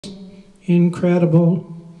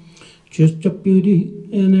incredible, just a beauty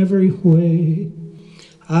in every way.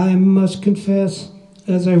 I must confess,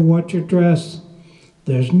 as I watch her dress,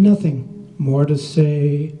 there's nothing more to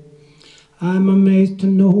say. I'm amazed to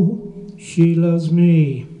know she loves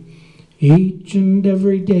me each and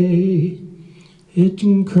every day. It's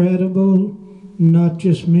incredible, not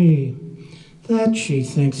just me, that she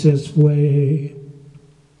thinks this way.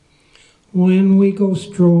 When we go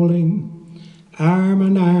strolling, arm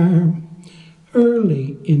in arm,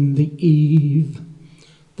 early in the eve,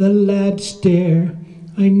 the lads stare,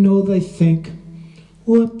 I know they think,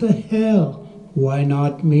 what the hell, why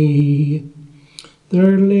not me?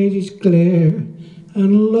 Their ladies glare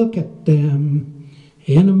and look at them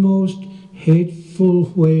in a most hateful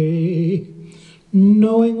way,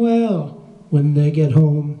 knowing well when they get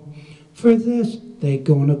home, for this they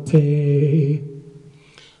gonna pay.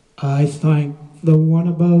 I thank the one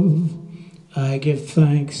above, I give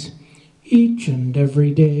thanks each and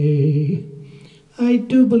every day. I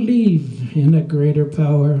do believe in a greater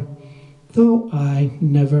power, though I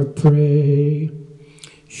never pray.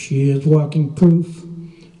 She is walking proof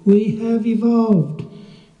we have evolved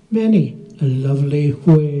many a lovely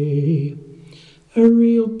way. A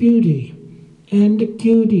real beauty and a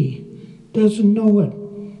cutie, doesn't know it,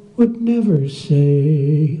 would never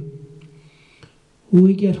say.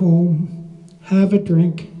 We get home, have a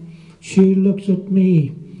drink, she looks at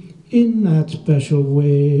me in that special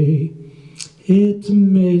way. It's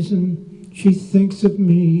amazing, she thinks of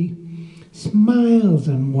me, smiles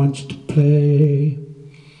and wants to play.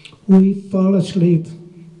 We fall asleep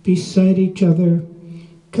beside each other,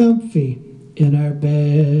 comfy in our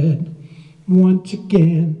bed. Once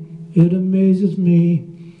again, it amazes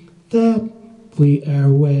me that we are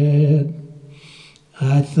wed.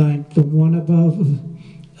 I thank the one above,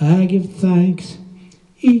 I give thanks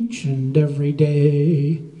each and every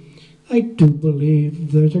day. I do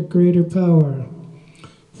believe there's a greater power,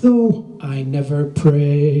 though I never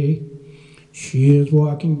pray. She is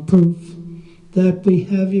walking proof that we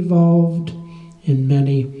have evolved in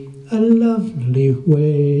many a lovely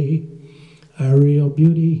way. A real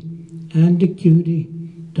beauty and a cutie,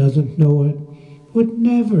 doesn't know it, would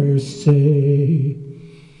never say.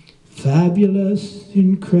 Fabulous,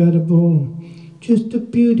 incredible, just a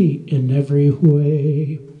beauty in every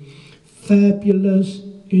way. Fabulous,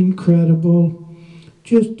 incredible,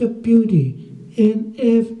 just a beauty in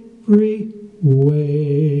every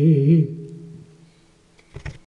way.